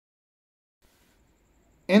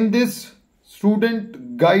In this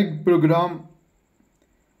student guide program,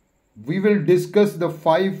 we will discuss the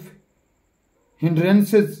 5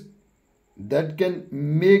 hindrances that can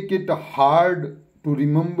make it hard to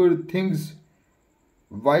remember things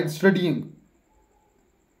while studying.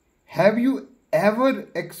 Have you ever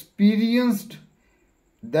experienced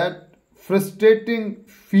that frustrating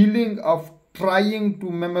feeling of trying to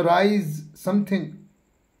memorize something,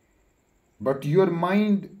 but your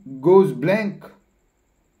mind goes blank?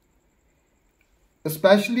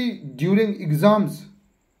 Especially during exams.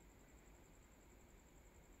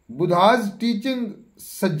 Buddha's teaching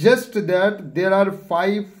suggests that there are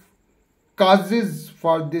 5 causes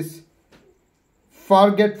for this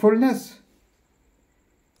forgetfulness,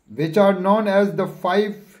 which are known as the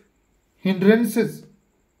 5 hindrances.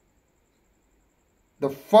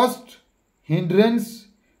 The first hindrance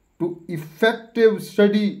to effective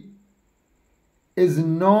study is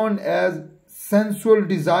known as sensual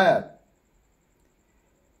desire,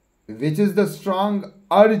 which is the strong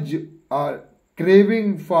urge or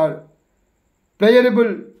craving for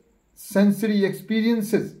pleasurable sensory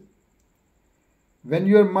experiences. When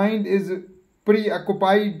your mind is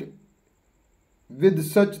preoccupied with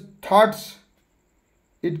such thoughts,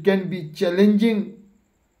 it can be challenging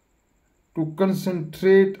to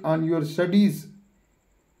concentrate on your studies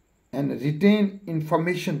and retain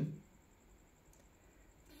information.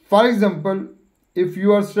 For example, if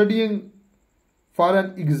you are studying for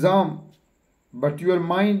an exam, but your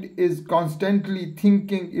mind is constantly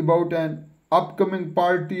thinking about an upcoming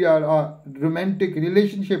party or a romantic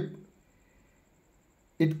relationship,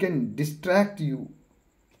 it can distract you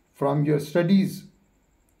from your studies.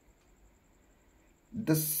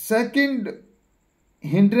 The second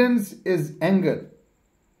hindrance is anger,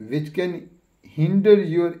 which can hinder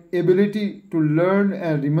your ability to learn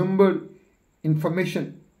and remember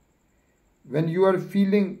information. When you are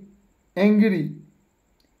feeling angry,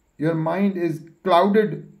 your mind is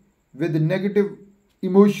clouded with negative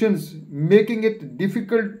emotions, making it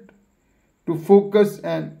difficult to focus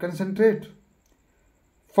and concentrate.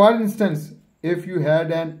 For instance, if you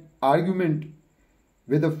had an argument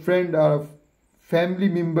with a friend or a family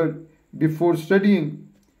member before studying,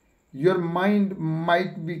 your mind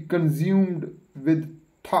might be consumed with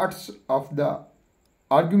thoughts of the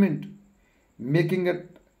argument, making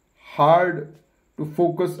it hard to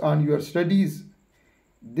focus on your studies.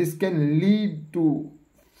 This can lead to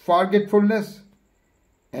forgetfulness,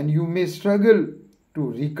 and you may struggle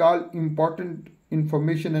to recall important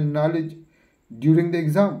information and knowledge during the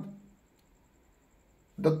exam.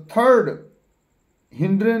 The third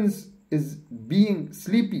hindrance is being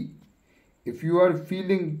sleepy. If you are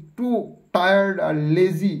feeling too tired or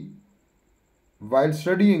lazy while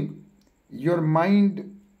studying, your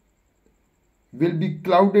mind will be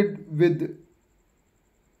clouded with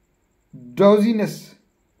drowsiness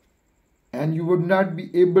and you would not be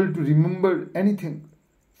able to remember anything.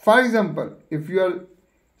 For example, if you are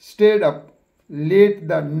stayed up late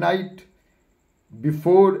the night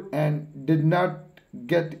before and did not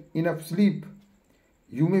get enough sleep,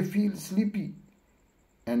 you may feel sleepy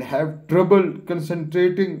and have trouble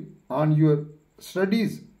concentrating on your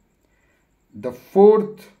studies. The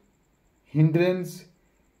fourth hindrance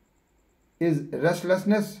is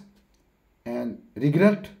restlessness and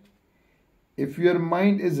regret. If your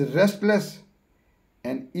mind is restless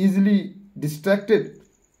and easily distracted,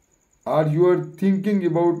 or you are thinking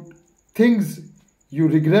about things you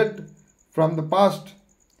regret from the past,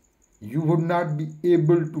 you would not be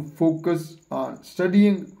able to focus on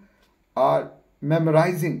studying or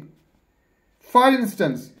memorizing. For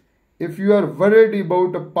instance, if you are worried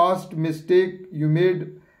about a past mistake you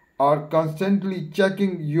made or constantly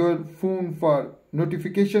checking your phone for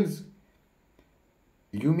notifications,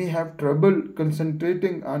 you may have trouble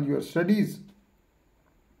concentrating on your studies.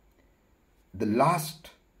 The last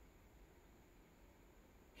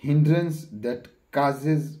hindrance that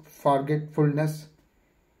causes forgetfulness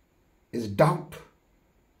is doubt.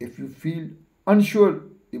 If you feel unsure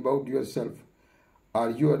about yourself or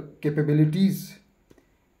your capabilities,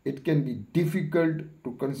 it can be difficult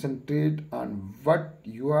to concentrate on what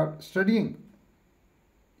you are studying.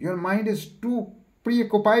 Your mind is too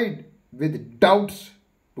preoccupied with doubts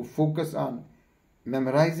to focus on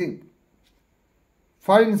memorizing.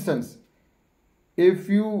 For instance, if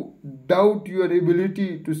you doubt your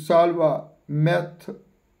ability to solve a math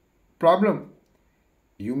problem,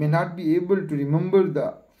 you may not be able to remember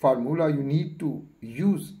the formula you need to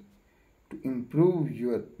use to improve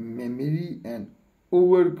your memory and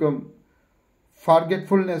overcome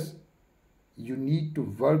forgetfulness. You need to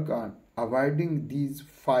work on avoiding these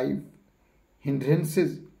 5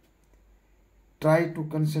 hindrances. try to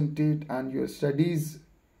concentrate on your studies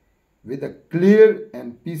with a clear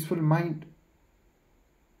and peaceful mind.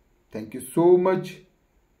 Thank you so much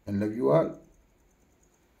and love you all.